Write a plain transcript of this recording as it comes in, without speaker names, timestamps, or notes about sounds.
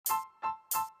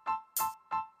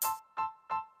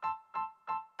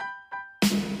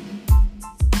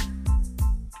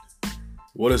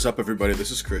What is up, everybody? This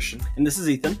is Christian. And this is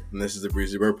Ethan. And this is the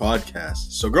Breezy Bird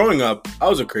Podcast. So growing up, I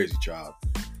was a crazy child.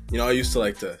 I used to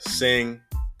like to sing,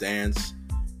 dance.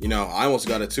 I almost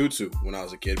got a tutu when I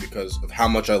was a kid because of how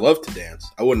much I loved to dance.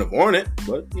 I wouldn't have worn it,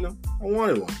 but, I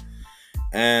wanted one.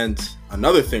 And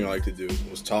another thing I like to do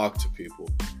was talk to people,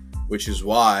 which is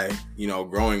why,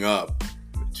 growing up,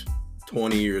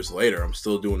 20 years later, I'm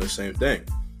still doing the same thing,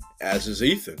 as is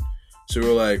Ethan. So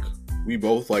we're like, we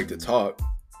both like to talk.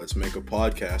 Let's make a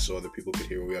podcast so other people could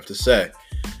hear what we have to say.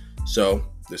 So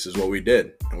this is what we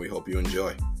did, and we hope you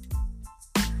enjoy.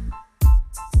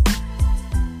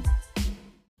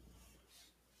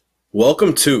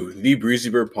 Welcome to the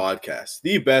Breezy Bird Podcast,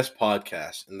 the best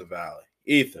podcast in the Valley.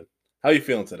 Ethan, how are you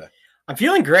feeling today? I'm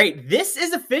feeling great. This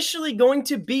is officially going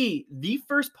to be the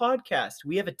first podcast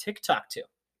we have a TikTok to.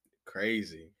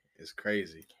 Crazy. It's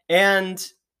crazy. And,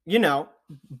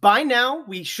 by now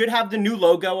we should have the new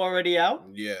logo already out.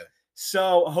 Yeah.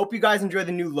 So I hope you guys enjoy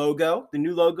the new logo. The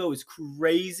new logo is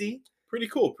crazy. Pretty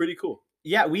cool.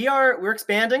 Yeah, we're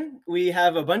expanding. We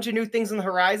have a bunch of new things on the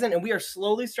horizon, and we are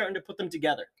slowly starting to put them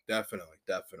together. Definitely.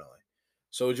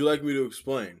 So would you like me to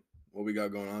explain what we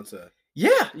got going on today?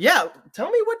 Yeah.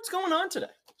 Tell me what's going on today.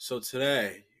 So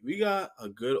today, we got a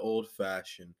good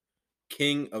old-fashioned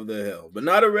King of the Hill, but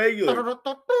not a regular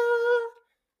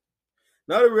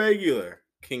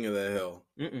King of the Hill.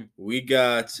 Mm-mm. We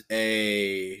got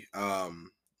a,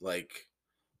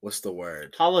 what's the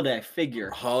word? Holiday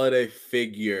figure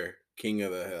King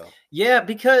of the Hill. Yeah,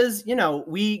 because,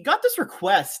 we got this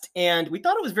request and we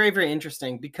thought it was very, very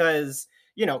interesting because,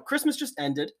 Christmas just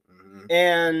ended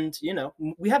and,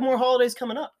 we have more holidays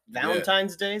coming up.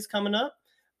 Valentine's Day is coming up.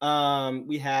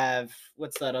 We have,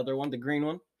 what's that other one? The green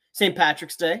one? St.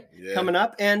 Patrick's Day coming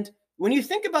up. And when you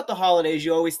think about the holidays,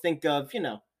 you always think of,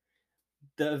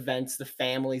 the events, the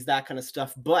families, that kind of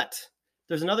stuff. But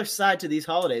there's another side to these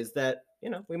holidays that,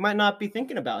 we might not be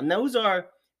thinking about. And those are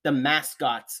the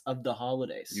mascots of the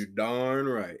holidays. You darn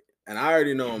right. And I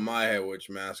already know in my head which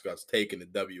mascot's taking the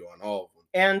W on all of them.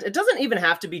 And it doesn't even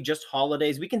have to be just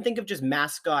holidays. We can think of just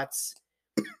mascots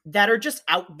that are just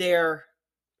out there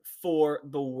for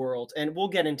the world. And we'll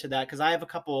get into that because I have a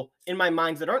couple in my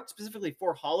mind that aren't specifically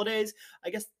for holidays. I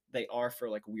guess they are for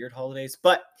like weird holidays.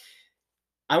 But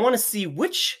I want to see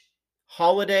which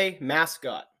holiday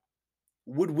mascot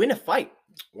would win a fight.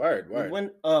 Word. Would win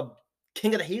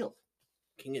King of the Hill.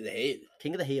 King of the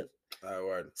Hill. All right,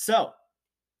 word. So,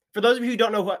 for those of you who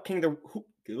don't know what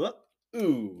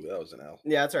Ooh, that was an L.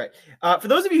 Yeah, that's all right. For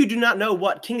those of you who do not know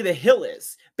what King of the Hill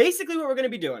is, basically what we're going to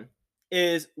be doing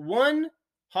is one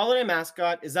holiday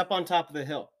mascot is up on top of the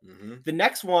hill. Mm-hmm. The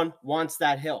next one wants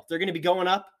that hill. They're going to be going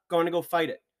up, going to go fight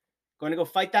it. Going to go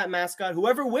fight that mascot.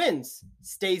 Whoever wins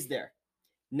stays there.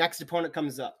 Next opponent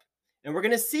comes up. And we're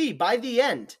going to see by the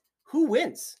end who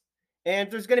wins.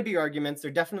 And there's going to be arguments. There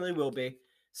definitely will be.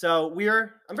 So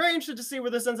I'm very interested to see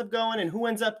where this ends up going and who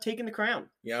ends up taking the crown.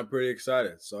 Yeah, I'm pretty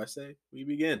excited. So I say we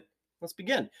begin. Let's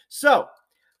begin. So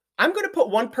I'm going to put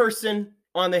one person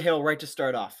on the hill right to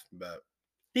start off. Bet.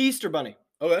 The Easter Bunny.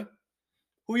 Okay.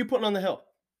 Who are you putting on the hill?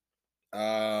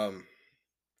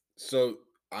 So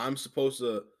I'm supposed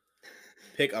to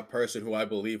pick a person who I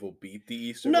believe will beat the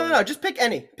Easter Bunny? No. Just pick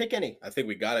any. I think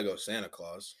we got to go Santa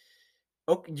Claus.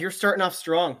 Oh, you're starting off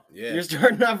strong. Yeah. You're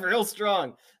starting off real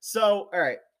strong. So, all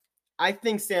right. I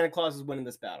think Santa Claus is winning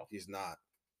this battle. He's not.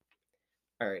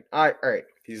 All right.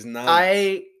 He's not.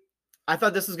 I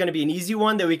thought this was going to be an easy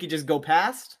one that we could just go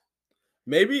past.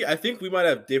 Maybe. I think we might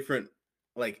have different,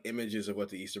 images of what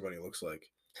the Easter Bunny looks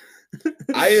like.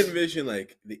 I envision, the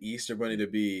Easter Bunny to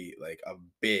be, a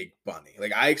big bunny.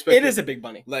 I expect it is a big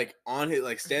bunny. On his,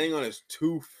 standing on his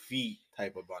 2 feet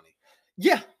type of bunny.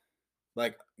 Yeah.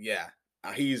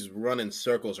 He's running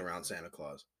circles around Santa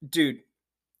Claus. Dude.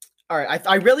 All right.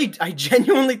 I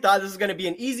genuinely thought this was going to be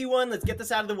an easy one. Let's get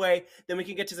this out of the way. Then we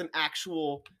can get to some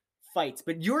actual fights.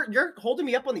 But you're holding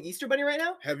me up on the Easter Bunny right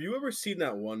now? Have you ever seen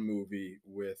that one movie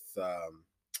with,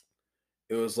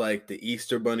 it was the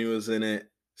Easter Bunny was in it.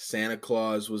 Santa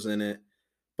Claus was in it.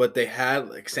 But they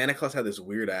had, Santa Claus had this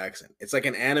weird accent. It's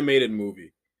an animated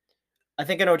movie. I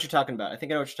think I know what you're talking about.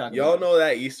 Y'all know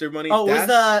that Easter Bunny? Oh,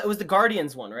 it was the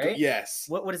Guardians one, right? Yes.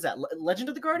 What is that? Legend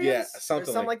of the Guardians? Yeah,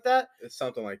 something like that. It's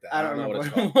something like that. I don't know what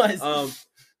it was.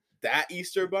 That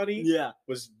Easter Bunny,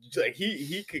 was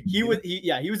he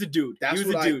was a dude.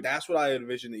 That's what I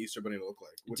envisioned the Easter Bunny to look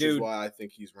like, which is why I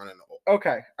think he's running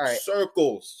okay, all right,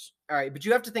 circles. All right, but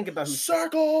you have to think about who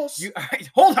circles. All right,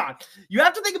 hold on. You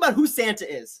have to think about who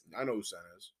Santa is. I know who Santa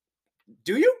is.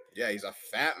 Do you? Yeah, he's a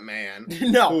fat man.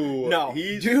 No,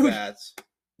 he's dude. fat.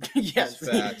 Yes,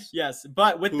 fat. yes,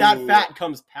 but with that fat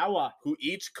comes power. Who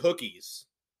eats cookies.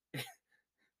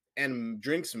 and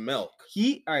drinks milk.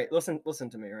 All right, listen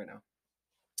to me right now.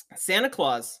 Santa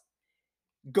Claus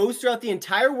goes throughout the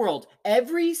entire world,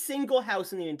 every single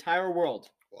house in the entire world.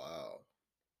 Wow.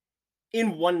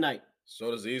 In one night.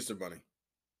 So does the Easter Bunny.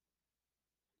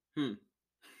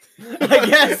 I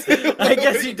guess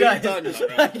he does.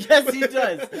 I guess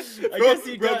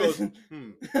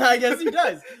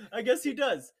he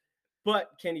does.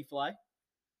 But can he fly?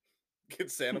 Can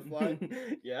Santa fly?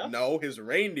 Yeah. No, his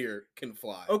reindeer can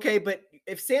fly. Okay, but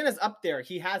if Santa's up there,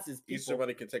 he has his people. Easter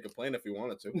Bunny can take a plane if he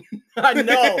wanted to. I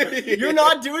know. You're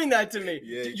not doing that to me.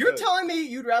 Yeah, you're telling me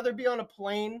you'd rather be on a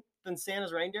plane than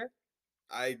Santa's reindeer?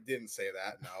 I didn't say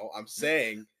that. No, I'm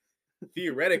saying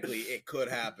theoretically it could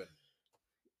happen.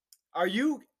 Are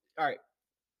you all right?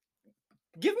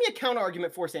 Give me a counter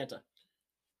argument for Santa.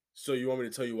 So you want me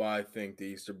to tell you why I think the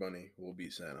Easter Bunny will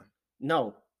beat Santa?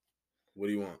 No. What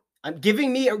do you want? I'm give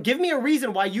me a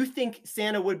reason why you think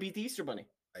Santa would beat the Easter Bunny.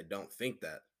 I don't think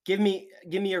that. Give me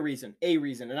a reason,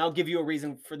 and I'll give you a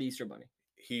reason for the Easter Bunny.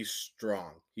 He's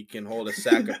strong. He can hold a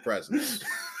sack of presents.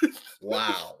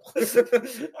 Wow.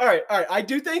 All right. I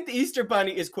do think the Easter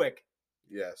Bunny is quick.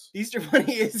 Yes. The Easter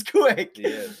Bunny is quick.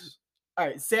 Yes. All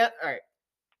right, Santa. All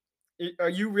right. Are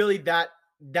you really that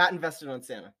invested on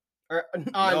Santa or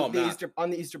on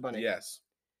the Easter Bunny? Yes.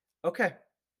 Okay.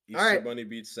 Easter Bunny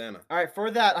beats Santa. All right,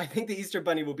 for that, I think the Easter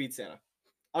Bunny will beat Santa.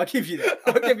 I'll give you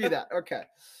that. Okay.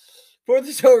 For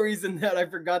the sole reason that I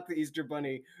forgot the Easter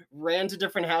Bunny ran to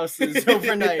different houses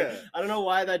overnight. Yeah. I don't know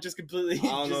why that just completely.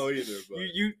 I don't know either. But...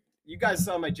 You guys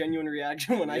saw my genuine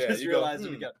reaction when I just realized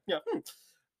it again. Yeah.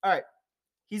 All right.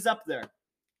 He's up there.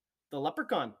 The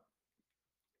leprechaun.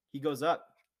 He goes up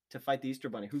to fight the Easter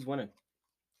Bunny. Who's winning?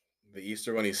 The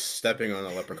Easter Bunny's stepping on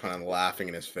the leprechaun and laughing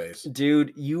in his face.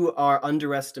 Dude, you are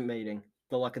underestimating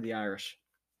the luck of the Irish.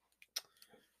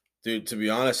 Dude, to be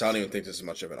honest, I don't even think this is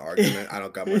much of an argument. I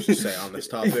don't got much to say on this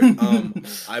topic.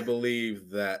 I believe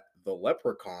that the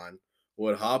leprechaun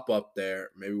would hop up there,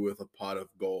 maybe with a pot of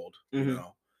gold, you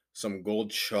know, some gold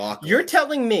chocolate. You're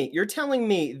telling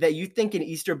me that you think an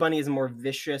Easter Bunny is a more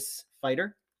vicious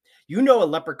fighter? You know a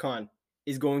leprechaun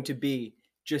is going to be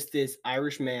just this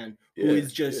Irish man who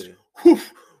is just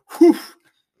whoof, whoof.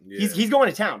 Yeah. He's going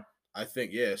to town. I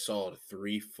think, solid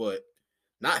 3 foot.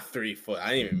 Not 3 foot.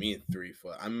 I didn't even mean 3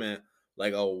 foot. I meant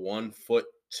like a 1'2"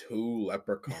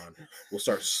 leprechaun will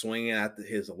start swinging at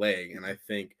his leg, and I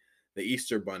think the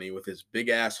Easter Bunny with his big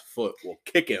ass foot will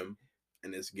kick him,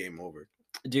 and it's game over.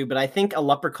 Dude, but I think a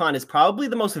leprechaun is probably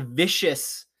the most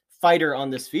vicious fighter on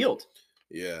this field.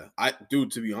 Yeah,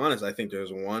 to be honest, I think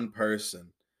there's one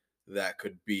person that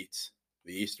could beat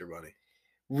the Easter Bunny.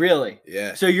 Really?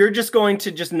 Yeah. So you're just going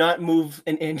to just not move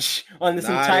an inch on this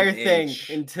entire thing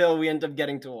until we end up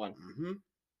getting to one. Mm-hmm.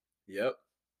 Yep.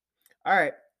 All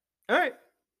right.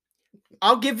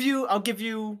 I'll give you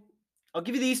the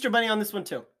Easter Bunny on this one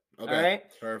too. Okay. All right.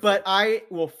 Perfect. But I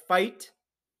will fight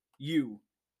you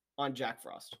on Jack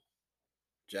Frost.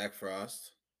 Jack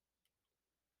Frost.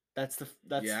 That's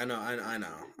Yeah, I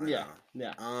know. Yeah.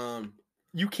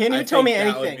 You can't even tell me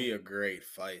anything. That would be a great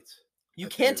fight. You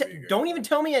can't. Don't even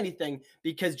tell me anything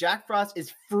because Jack Frost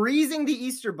is freezing the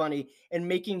Easter Bunny and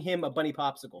making him a bunny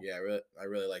popsicle. Yeah, I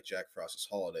really like Jack Frost's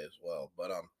holiday as well.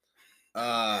 But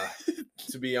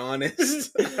to be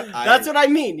honest, that's what I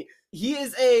mean. He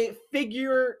is a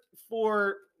figure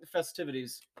for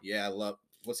festivities. Yeah, I love.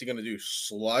 What's he gonna do?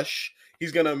 Slush?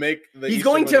 He's gonna make the. He's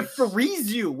going to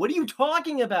freeze you. What are you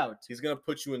talking about? He's gonna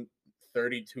put you in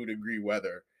 32-degree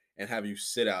weather and have you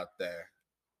sit out there.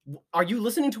 Are you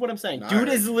listening to what I'm saying? Dude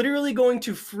is literally going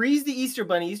to freeze the Easter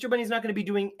Bunny. Easter Bunny's not going to be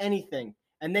doing anything.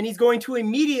 And then he's going to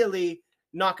immediately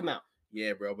knock him out.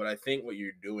 Yeah, bro. But I think what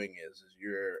you're doing is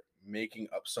you're making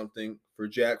up something for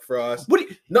Jack Frost.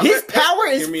 His power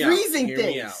is freezing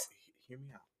things. Hear me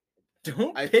out.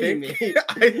 Don't pity me.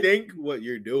 I think what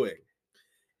you're doing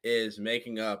is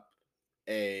making up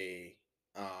a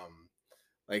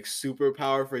like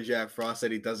superpower for Jack Frost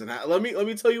that he doesn't have. Let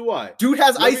me tell you why. Dude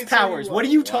has ice powers. What are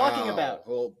you talking about?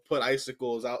 He'll put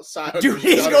icicles outside. Dude,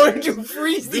 he's going to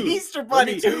freeze the Easter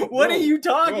Bunny. What are you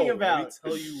talking about?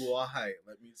 Let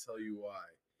me tell you why.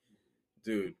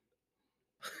 Dude.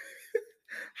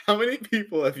 How many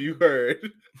people have you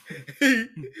heard? Hey,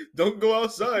 don't go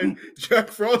outside. Jack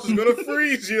Frost is gonna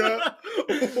freeze you.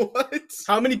 What?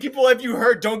 How many people have you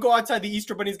heard? Don't go outside. The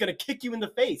Easter Bunny is gonna kick you in the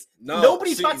face.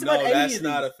 Nobody talks about any of these. That's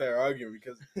not a fair argument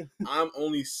because I'm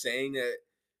only saying that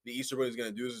the Easter Bunny is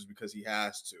gonna do this because he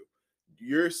has to.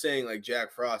 You're saying like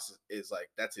Jack Frost is like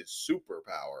that's his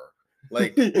superpower.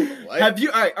 Like, what? Have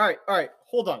you? All right.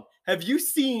 Hold on. Have you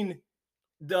seen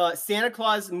the Santa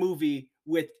Claus movie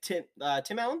with Tim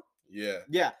Allen? Yeah.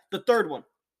 Yeah, the third one.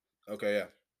 Okay, yeah.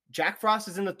 Jack Frost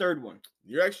is in the third one.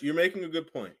 You're making a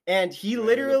good point. And he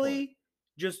literally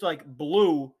just like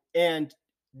blew, and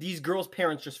these girls'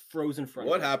 parents just froze in front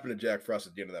of him. What happened to Jack Frost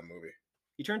at the end of that movie?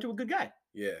 He turned to a good guy.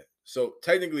 Yeah. So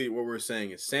technically what we're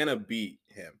saying is Santa beat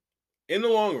him. In the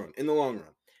long run.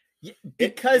 Yeah,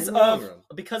 because of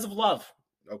love.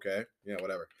 Okay. Yeah,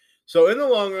 whatever. So in the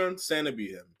long run, Santa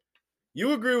beat him.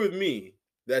 You agree with me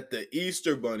that the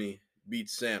Easter Bunny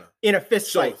beats Santa in a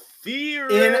fist fight.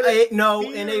 Theoretically.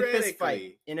 In a fist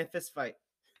fight. In a fist fight.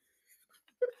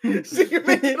 So you're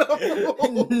making up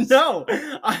rules. No,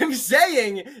 I'm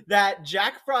saying that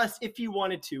Jack Frost, if he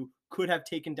wanted to, could have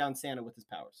taken down Santa with his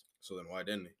powers. So then why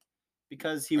didn't he?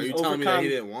 Because he was overcome. Telling me that he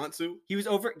didn't want to? He was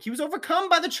overcome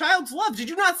by the child's love. Did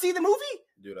you not see the movie?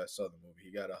 Dude, I saw the movie.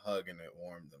 He got a hug and it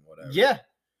warmed him, whatever. Yeah.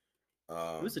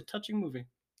 It was a touching movie.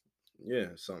 Yeah,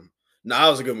 Nah,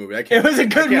 it was a good movie. It was a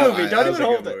good movie. Don't even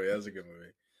hold it. That was a good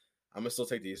movie. I'm gonna still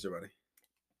take the Easter Bunny.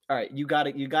 All right, you got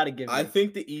to give. I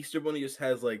think the Easter Bunny just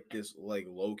has like this like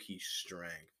low key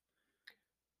strength.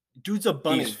 Dude's a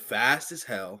bunny. He's fast as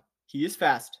hell. He is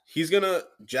fast.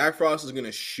 Jack Frost is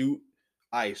gonna shoot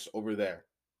ice over there,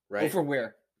 right? Over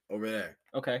where? Over there.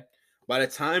 Okay. By the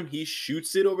time he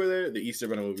shoots it over there, the Easter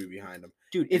Bunny will be behind him.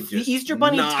 Dude, if the Easter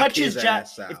Bunny touches Jack,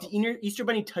 Easter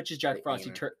Bunny touches Jack Frost,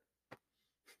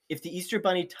 if the Easter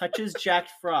Bunny touches Jack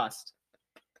Frost,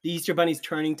 the Easter Bunny's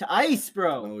turning to ice,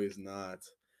 bro. No, he's not.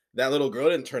 That little girl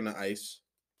didn't turn to ice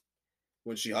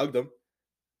when she hugged him.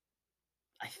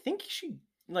 I think she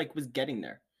was getting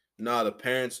there. Nah, the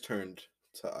parents turned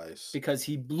to ice because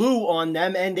he blew on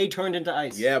them and they turned into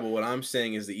ice. Yeah, but what I'm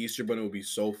saying is the Easter Bunny will be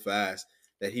so fast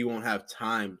that he won't have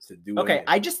time to do Okay, anything.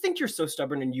 I just think you're so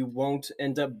stubborn and you won't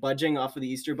end up budging off of the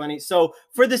Easter Bunny. So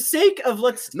for the sake of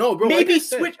maybe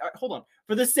switch. Hold on.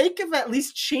 For the sake of at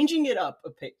least changing it up a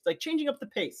pace, changing up the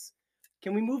pace,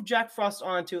 can we move Jack Frost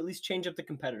on to at least change up the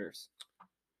competitors?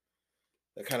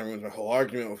 That kind of ruins my whole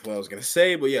argument with what I was going to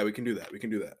say, but yeah, we can do that.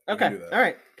 Okay, all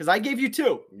right, because I gave you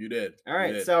two. You did. All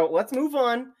right, so let's move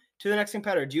on to the next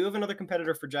competitor. Do you have another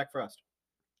competitor for Jack Frost?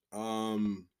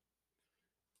 The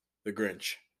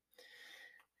Grinch.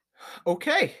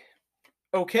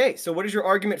 Okay, so what is your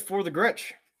argument for the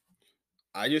Grinch?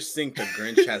 I just think the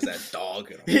Grinch has that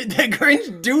dog in him. The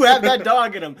Grinch do have that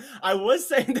dog in him. I was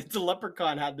saying that the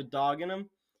Leprechaun had the dog in him,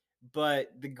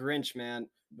 but the Grinch, man.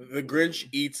 The Grinch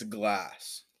eats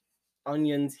glass.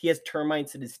 Onions. He has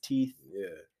termites in his teeth. Yeah.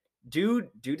 Dude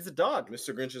is a dog.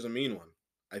 Mr. Grinch is a mean one.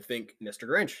 I think. Mr.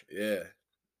 Grinch. Yeah.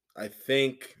 I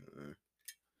think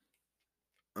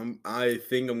I'm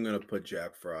gonna put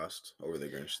Jack Frost over the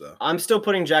Grinch though. I'm still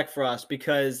putting Jack Frost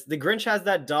because the Grinch has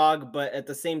that dog, but at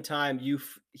the same time,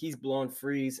 he's blown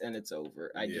freeze and it's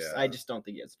over. I just don't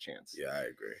think he has a chance. Yeah, I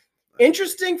agree.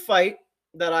 Interesting fight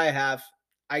that I have.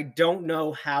 I don't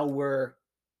know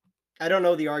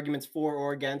the arguments for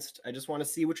or against. I just want to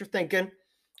see what you're thinking.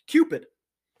 Cupid.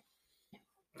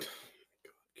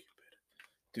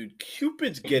 Dude,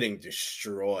 Cupid's getting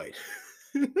destroyed.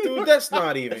 Dude, that's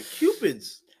not even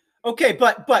Cupid's. Okay,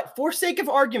 but for sake of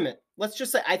argument, let's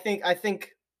just say I think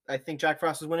Jack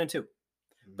Frost is winning too.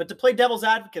 But to play devil's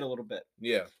advocate a little bit.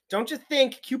 Yeah. Don't you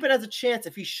think Cupid has a chance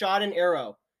if he shot an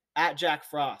arrow at Jack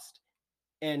Frost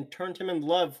and turned him in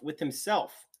love with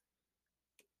himself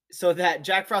so that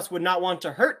Jack Frost would not want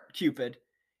to hurt Cupid,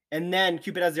 and then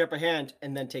Cupid has the upper hand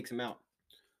and then takes him out?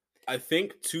 I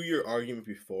think to your argument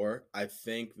before, I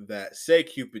think that say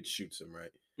Cupid shoots him,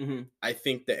 right? Mm-hmm. I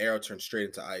think the arrow turns straight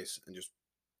into ice and just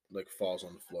falls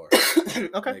on the floor.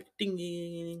 Okay. Ding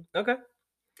ding. Okay.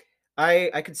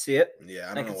 I could see it.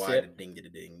 Yeah, I don't know why the ding ding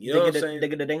ding. You know what I'm saying?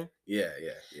 Ding.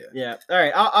 Yeah. All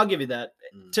right, I'll give you that.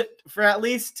 For at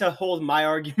least to hold my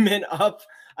argument up,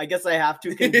 I guess I have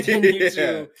to continue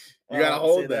to. You gotta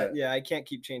hold that. Yeah, I can't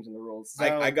keep changing the rules. So,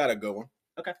 I got a good one.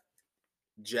 Okay.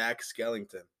 Jack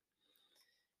Skellington.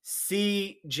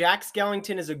 See, Jack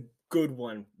Skellington is a good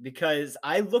one because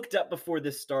I looked up before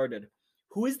this started.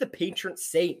 Who is the patron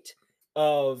saint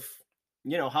of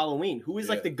Halloween? Who is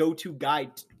the go-to guy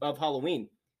of Halloween?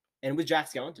 And it was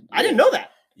Jack Skellington. I didn't know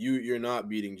that. You're not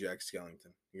beating Jack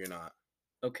Skellington. You're not.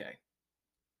 Okay.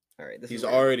 All right. He's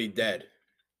already dead.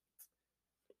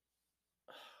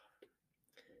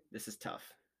 This is tough.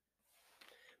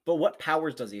 But what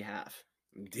powers does he have?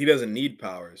 He doesn't need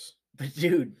powers. But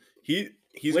dude, he's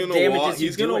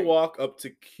gonna walk up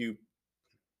to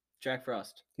Jack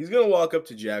Frost. He's gonna walk up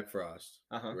to Jack Frost.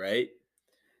 Right?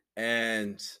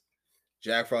 And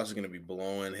Jack Frost is gonna be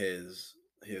blowing his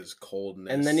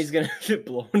coldness. And then he's gonna get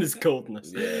blown his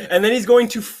coldness. Yeah. And then he's going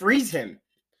to freeze him.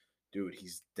 Dude,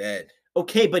 he's dead.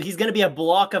 Okay, but he's gonna be a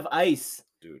block of ice.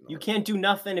 Dude, no. You can't do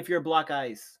nothing if you're a block of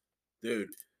ice. Dude,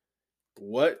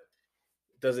 What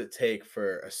does it take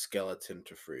for a skeleton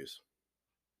to freeze?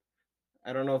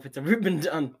 I don't know if it's ever been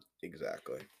done.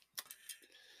 Exactly.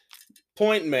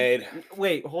 Point made.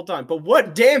 Wait, hold on. But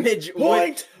what damage?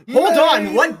 Point Hold on.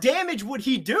 made! What damage would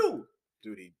he do?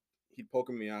 Dude, he'd poke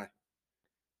him in the eye.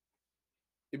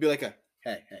 He'd be like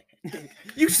hey.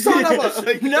 You son of a...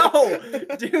 Like, no,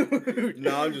 dude.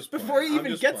 No, I'm just playing. Before he I'm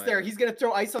even just gets playing. there, he's going to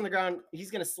throw ice on the ground.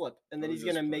 He's going to slip. And then I'm he's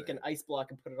going to just make an playing. ice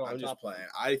block and put it on I'm top. just playing.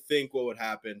 I think what would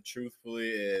happen, truthfully,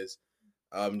 is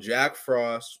Jack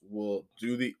Frost will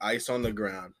do the ice on the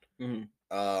ground.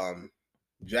 Mm-hmm.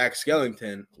 Jack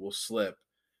Skellington will slip.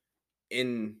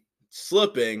 In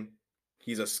slipping,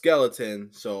 he's a skeleton,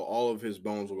 so all of his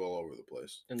bones will go all over the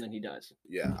place. And then he dies.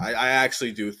 Yeah, I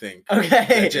actually do think.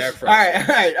 Okay. Jack Frost.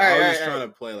 All right. I was just trying to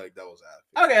play like devil's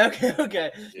advocate.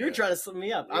 Okay. Yeah. You're trying to slip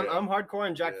me up. Yeah. I'm hardcore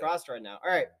on Jack Frost right now.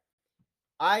 All right.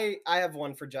 I have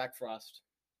one for Jack Frost,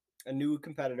 a new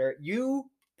competitor. You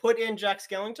put in Jack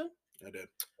Skellington. I did.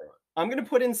 I'm gonna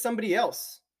put in somebody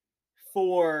else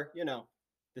for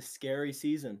the scary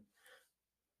season.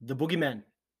 The Boogeyman.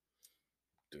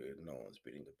 Dude, no one's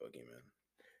beating the Boogeyman.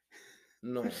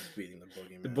 No one's beating the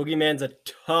Boogeyman. The Boogeyman's a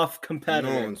tough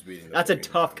competitor. No one's beating the That's a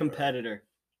Boogeyman, tough bro. competitor.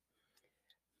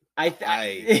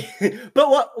 But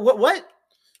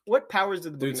what powers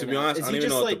did the Boogeyman Dude, to be honest, have? I don't even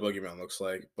know what the Boogeyman looks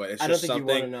like, but it's I don't just think you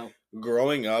want to something. know.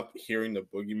 Growing up, hearing the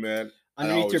Boogeyman I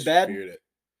Underneath your always bed? feared it.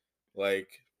 Like,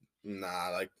 nah,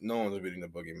 like no one's beating the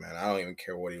Boogeyman. I don't even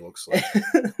care what he looks like.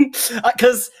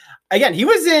 Because again, he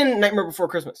was in Nightmare Before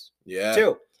Christmas Yeah.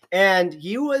 too, and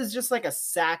he was just like a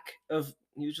sack,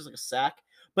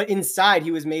 but inside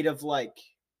he was made of like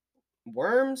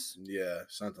worms. Yeah,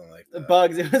 something like that.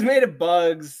 Bugs. It was made of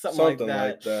bugs, something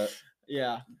like that.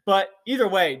 Yeah, but either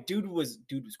way, dude was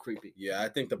creepy. Yeah, I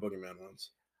think the Boogeyman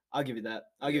wins. I'll give you that.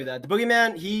 I'll give you that. The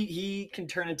Boogeyman, he can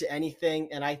turn into anything,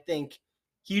 and I think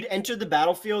he'd enter the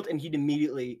battlefield and he'd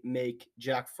immediately make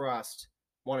Jack Frost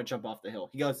want to jump off the hill.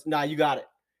 He goes, "Nah, you got it.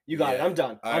 You got it. I'm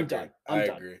done. I'm done.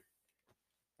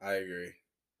 I agree.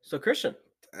 So Christian,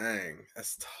 dang,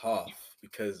 that's tough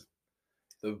because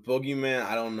the Boogeyman,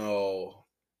 I don't know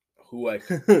who I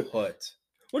could put.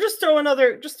 We'll just throw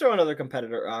another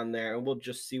competitor on there, and we'll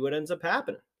just see what ends up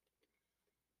happening.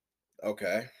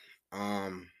 Okay.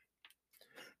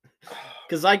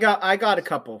 Because I got a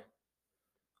couple.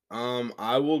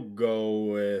 I will go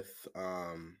with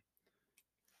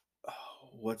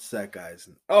what's that guy's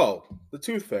name? Oh, the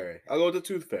Tooth Fairy. I'll go with the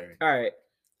Tooth Fairy. All right.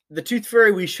 The Tooth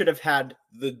Fairy we should have had.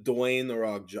 The Dwayne the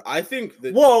Rock Johnson. I think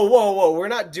that. Whoa. We're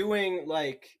not doing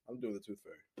like. I'm doing the Tooth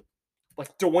Fairy.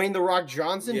 Like Dwayne the Rock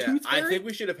Johnson, yeah, Tooth Fairy? I think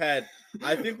we should have had.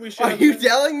 Are you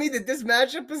telling me that this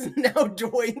matchup is now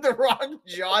Dwayne the Rock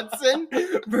Johnson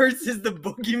versus the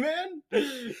Boogeyman?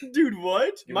 Dude,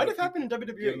 what? Might have happened in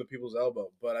WWE. Give him the people's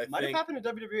elbow, but I might have happened in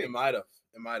WWE. It might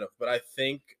have, but I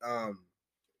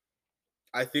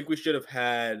think we should have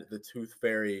had the Tooth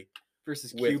Fairy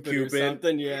versus with Cupid or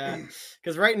something, yeah.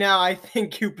 Because right now I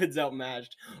think Cupid's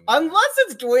outmatched, unless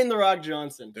it's Dwayne the Rock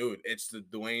Johnson. Dude, it's the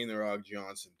Dwayne the Rock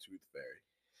Johnson Tooth Fairy.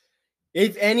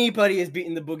 If anybody is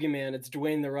beating the Boogeyman, it's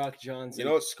Dwayne the Rock Johnson. You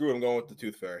know what? Screw it. I'm going with the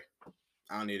Tooth Fairy.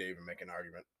 I don't need to even make an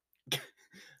argument.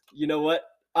 You know what?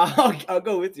 I'll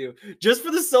go with you. Just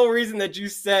for the sole reason that you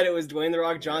said it was Dwayne the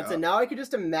Rock Johnson. Yeah. Now I could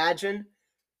just imagine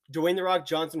Dwayne the Rock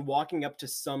Johnson walking up to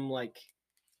some like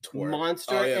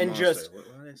monster and monster. Just what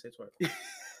did I say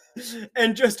twerk?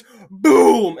 And just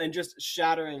boom and just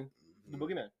shattering the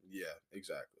Boogeyman. Yeah,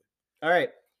 exactly. All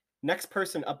right. Next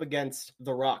person up against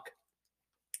The Rock.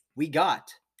 We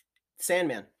got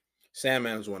Sandman.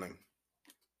 Sandman's winning.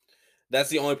 That's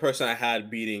the only person I had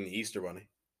beating the Easter Bunny.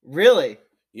 Really?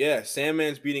 Yeah,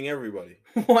 Sandman's beating everybody.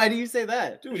 Why do you say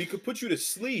that? Dude, he could put you to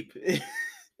sleep.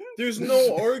 There's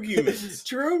no arguments.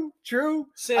 True.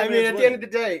 Sandman's I mean, at the end of the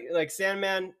day, like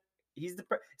Sandman, he's the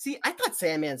See, I thought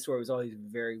Sandman's story was always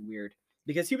very weird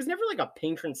because he was never like a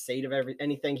patron saint of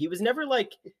anything. He was never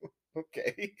like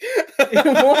okay.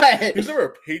 What? He was never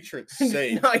a patron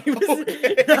saint. No, he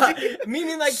was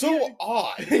meaning like so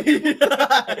odd.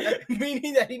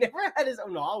 Meaning that he never had his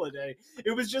own holiday.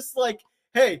 It was just like,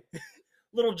 hey,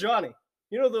 little Johnny,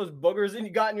 you know those boogers that you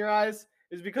got in your eyes?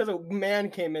 It's because a man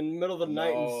came in the middle of the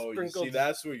night and sprinkled. See,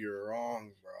 that's where you're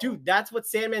wrong, bro. Dude, that's what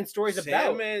Sandman's story is about.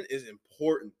 Sandman is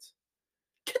important.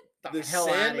 Get the hell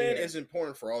Sandman is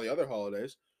important for all the other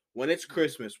holidays. When it's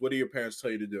Christmas, what do your parents tell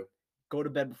you to do? Go to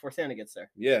bed before Santa gets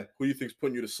there. Yeah. Who do you think's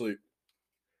putting you to sleep?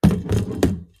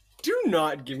 Do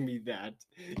not give me that.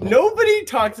 Nobody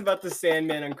talks about the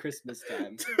Sandman on Christmas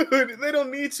time. Dude, they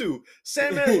don't need to.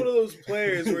 Sandman's one of those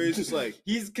players where he's just like...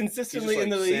 he's consistently in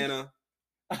the league. Santa,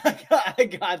 I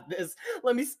got this.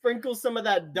 Let me sprinkle some of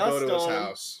that dust Go to his on him.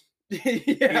 house. Yeah.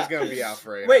 He's gonna be out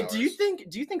for 8 Wait, hours. do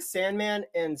you think Sandman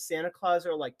and Santa Claus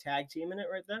are like tag teaming it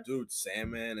right there? Dude,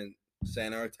 Sandman and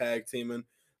Santa are tag teaming.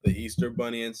 The Easter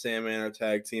Bunny and Sandman are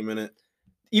tag teaming it.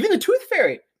 Even the Tooth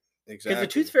Fairy. Exactly. Because the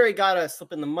Tooth Fairy got a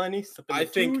slip in the money, slip in the I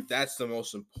think tooth. that's the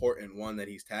most important one that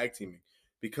he's tag teaming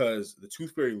because the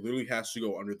Tooth Fairy literally has to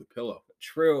go under the pillow.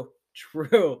 True.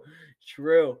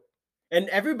 And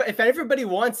if everybody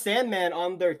wants Sandman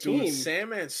on their team, Dude,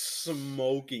 Sandman's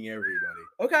smoking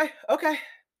everybody. Okay.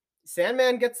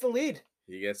 Sandman gets the lead.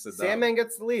 He gets the Sandman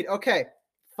gets the lead. Okay.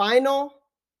 Final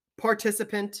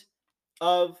participant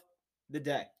of the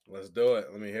day. Let's do it.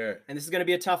 Let me hear it. And this is going to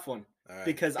be a tough one All right.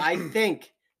 because I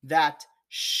think that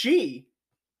she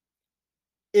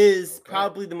is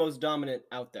probably the most dominant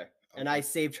out there. And I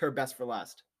saved her best for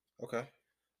last. Okay.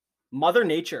 Mother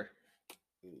Nature.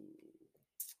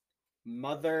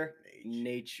 Mother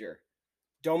Nature.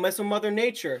 Don't mess with Mother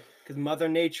Nature because Mother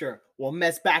Nature will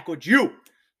mess back with you.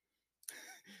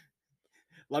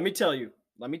 Let me tell you.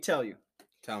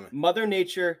 Tell me. Mother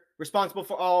Nature, responsible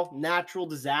for all natural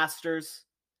disasters.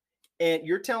 And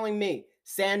you're telling me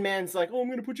Sandman's like, oh, I'm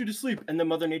going to put you to sleep. And then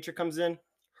Mother Nature comes in.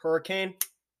 Hurricane.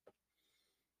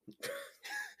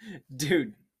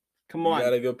 Dude, come on. You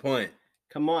got a good point.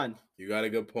 Come on. You got a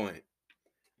good point.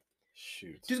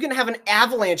 Shoot. She's going to have an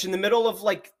avalanche in the middle of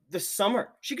like the summer.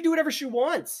 She can do whatever she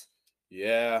wants.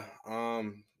 Yeah.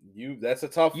 That's a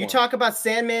tough one. You talk about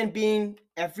Sandman being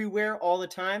everywhere all the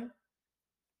time.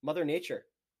 Mother Nature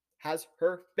has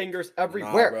her fingers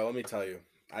everywhere. Nah, bro, let me tell you.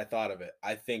 I thought of it.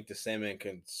 I think the Sandman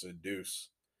can seduce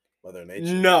Mother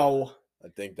Nature. No. I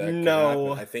think that could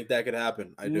happen. I think that could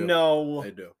happen. I do. No. I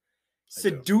do.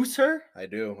 Seduce her? I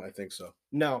do. I think so.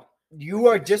 No. You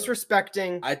are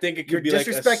disrespecting. I think it could You're be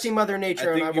disrespecting Mother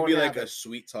Nature. I think and it could be like it. a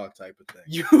sweet talk type of thing.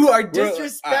 You are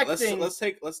disrespecting.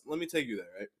 Let me take you there,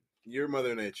 right? You're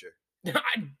Mother Nature.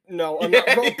 No, I'm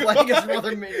not role playing as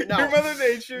Mother Nature. No. You're Mother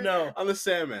Nature. No. I'm the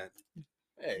Sandman.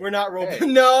 Hey, we're not role. Hey.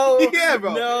 No. Yeah,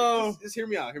 bro. No. Just hear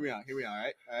me out. All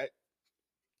right.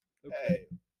 Okay.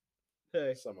 Hey.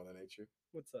 What's up, Mother Nature?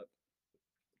 What's up?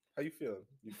 How you feeling?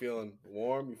 You feeling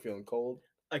warm? You feeling cold?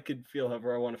 I could feel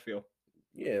however I want to feel.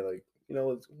 Yeah, like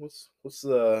what's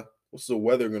the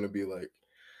weather gonna be like?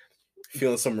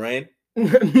 Feeling some rain?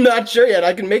 Not sure yet.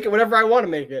 I can make it whatever I want to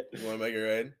make it. You want to make it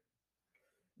rain?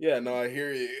 Yeah, no, I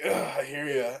hear you. I hear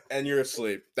you. And you're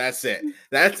asleep. That's it.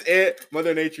 That's it.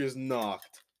 Mother Nature's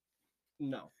knocked.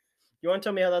 No. You want to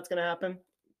tell me how that's gonna happen?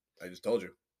 I just told you.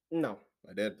 No.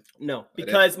 I did. No,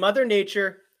 because Mother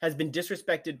Nature has been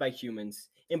disrespected by humans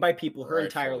and by people her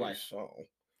entire life. So.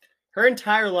 Her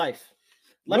entire life.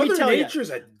 Mother Nature's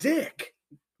a dick.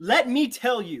 Let me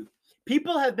tell you.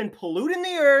 People have been polluting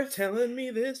the earth. Telling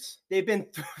me this? They've been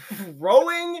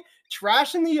throwing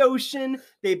trash in the ocean.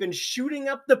 They've been shooting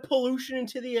up the pollution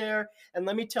into the air. And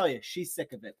let me tell you, she's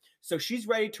sick of it. So she's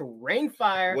ready to rain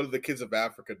fire. What did the kids of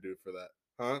Africa do for that?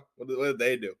 Huh? What did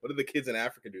they do? What did the kids in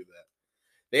Africa do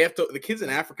that? The kids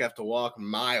in Africa have to walk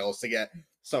miles to get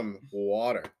some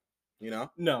water. You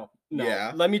know? No.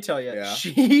 Yeah. Let me tell you. Yeah.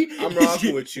 I'm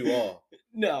rocking with you all.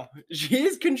 No. She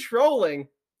is controlling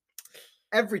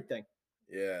everything.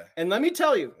 Yeah. And let me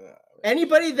tell you,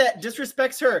 anybody that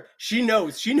disrespects her, she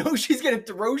knows she's going to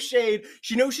throw shade.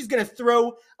 She knows she's going to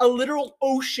throw a literal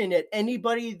ocean at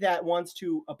anybody that wants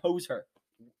to oppose her.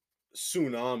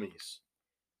 Tsunamis.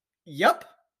 Yep.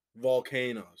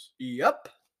 Volcanoes. Yep.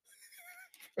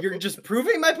 You're just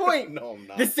proving my point. No, I'm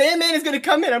not. The Sandman is going to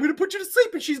come in. I'm going to put you to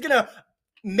sleep. And she's going to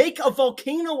make a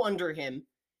volcano under him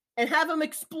and have him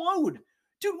explode.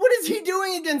 Dude, what is he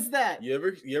doing against that? You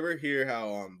ever hear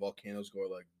how volcanoes go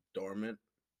like dormant?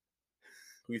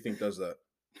 Who do you think does that?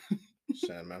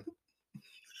 Sandman.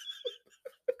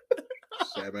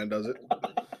 Sandman does it.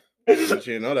 But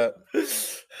you didn't know that.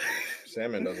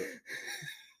 Sandman does it.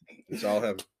 It's all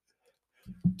him.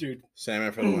 Dude.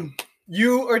 Sandman for the win.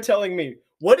 You are telling me,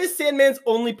 what is Sandman's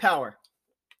only power?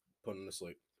 Putting him to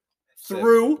sleep.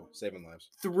 Saving lives.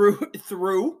 Through. That's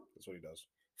what he does.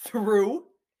 Through.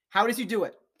 How does he do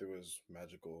it? Through his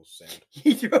magical sand.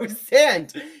 He throws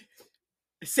sand.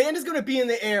 Sand is going to be in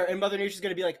the air, and Mother Nature's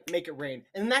going to be like, make it rain.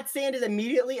 And that sand is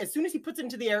immediately, as soon as he puts it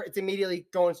into the air, it's immediately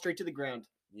going straight to the ground.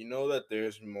 You know that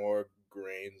there's more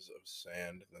grains of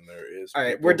sand than there is. All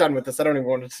right, we're done with this. I don't even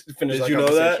want to finish. Did you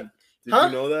know that? Did you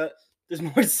know that? There's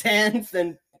more sand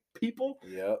than people?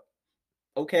 Yep.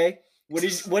 Okay. What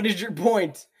is your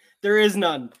point? There is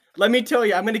none. Let me tell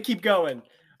you, I'm going to keep going.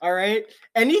 All right.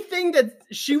 Anything that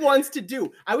she wants to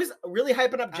do. I was really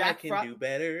hyping up Jack Frost. I can do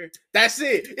better. That's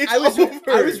it. I was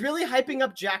really hyping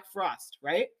up Jack Frost,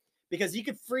 right? Because he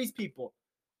could freeze people.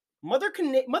 Mother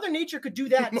Nature could do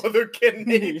that. Mother Kid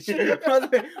Nature.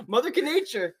 Mother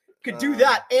Nature could do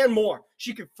that and more.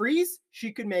 She could freeze.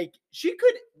 She could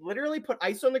literally put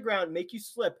ice on the ground, make you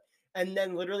slip, and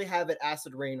then literally have it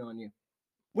acid rain on you.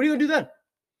 What are you gonna do then?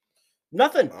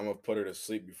 Nothing. I'm gonna put her to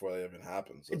sleep before that even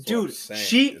happens. That's Dude, what I'm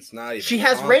saying. It's not even she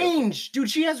has range. Dude,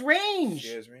 she has range.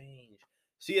 She has range.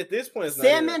 See, at this point,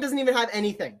 Sandman doesn't even have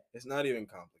anything. It's not even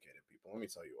complicated, people. Let me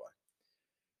tell you why.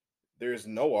 There's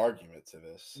no argument to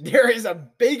this. There is a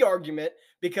big argument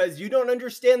because you don't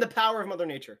understand the power of Mother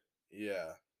Nature.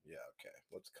 Yeah, okay.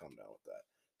 Let's calm down with that.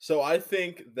 So I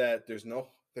think that there's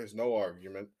no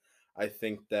argument. I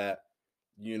think that,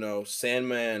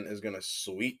 Sandman is gonna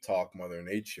sweet talk Mother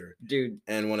Nature. Dude.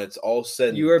 And when it's all said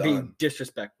and done. You are being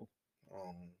disrespectful.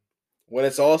 When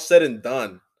it's all said and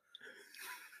done,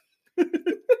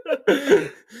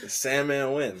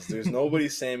 Sandman wins. There's nobody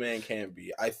Sandman can't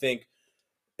beat. I think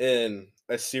in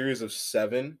a series of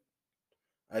 7,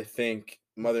 I think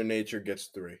Mother Nature gets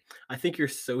 3. I think you're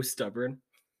so stubborn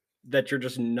that you're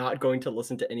just not going to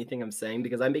listen to anything I'm saying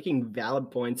because I'm making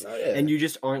valid points and you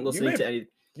just aren't listening to anything.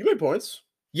 You made points.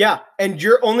 Yeah, and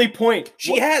your only point.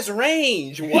 She has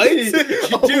range. What?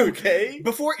 Dude, okay.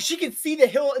 Before she could see the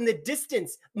hill in the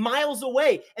distance, miles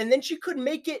away, and then she could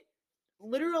make it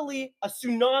literally a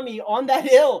tsunami on that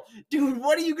hill. Dude,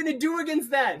 what are you going to do against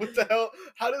that? What the hell?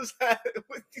 How does that...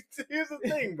 Here's the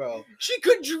thing, bro. She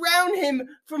could drown him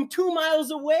from 2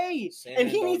 miles away, and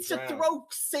he needs to throw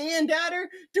sand at her.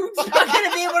 Dude's not going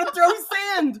to be able to throw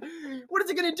sand. What is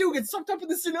it going to do? Get sucked up in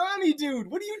the tsunami, dude.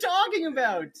 What are you talking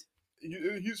about?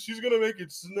 She's going to make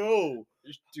it snow.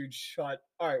 Dude, shut.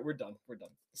 All right, we're done.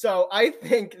 So I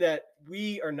think that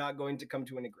we are not going to come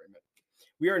to an agreement.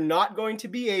 We are not going to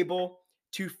be able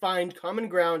to find common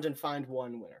ground and find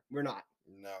one winner. We're not.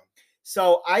 No.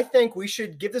 So I think we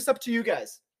should give this up to you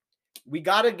guys. We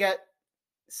got to get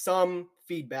some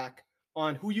feedback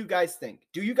on who you guys think.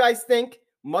 Do you guys think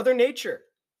Mother Nature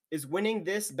is winning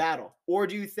this battle? Or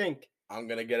do you think... I'm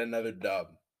going to get another dub.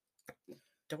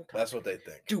 That's what they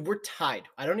think. Dude, we're tied.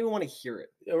 I don't even want to hear it.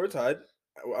 Yeah, we're tied.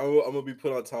 I'm going to be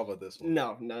put on top of this one.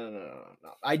 No.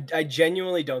 I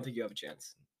genuinely don't think you have a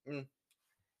chance. Yeah,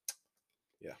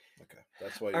 okay.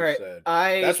 That's why you said.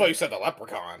 That's why you said the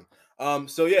leprechaun.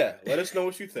 So yeah, let us know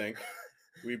what you think.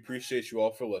 We appreciate you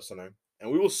all for listening,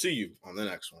 and we will see you on the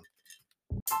next one.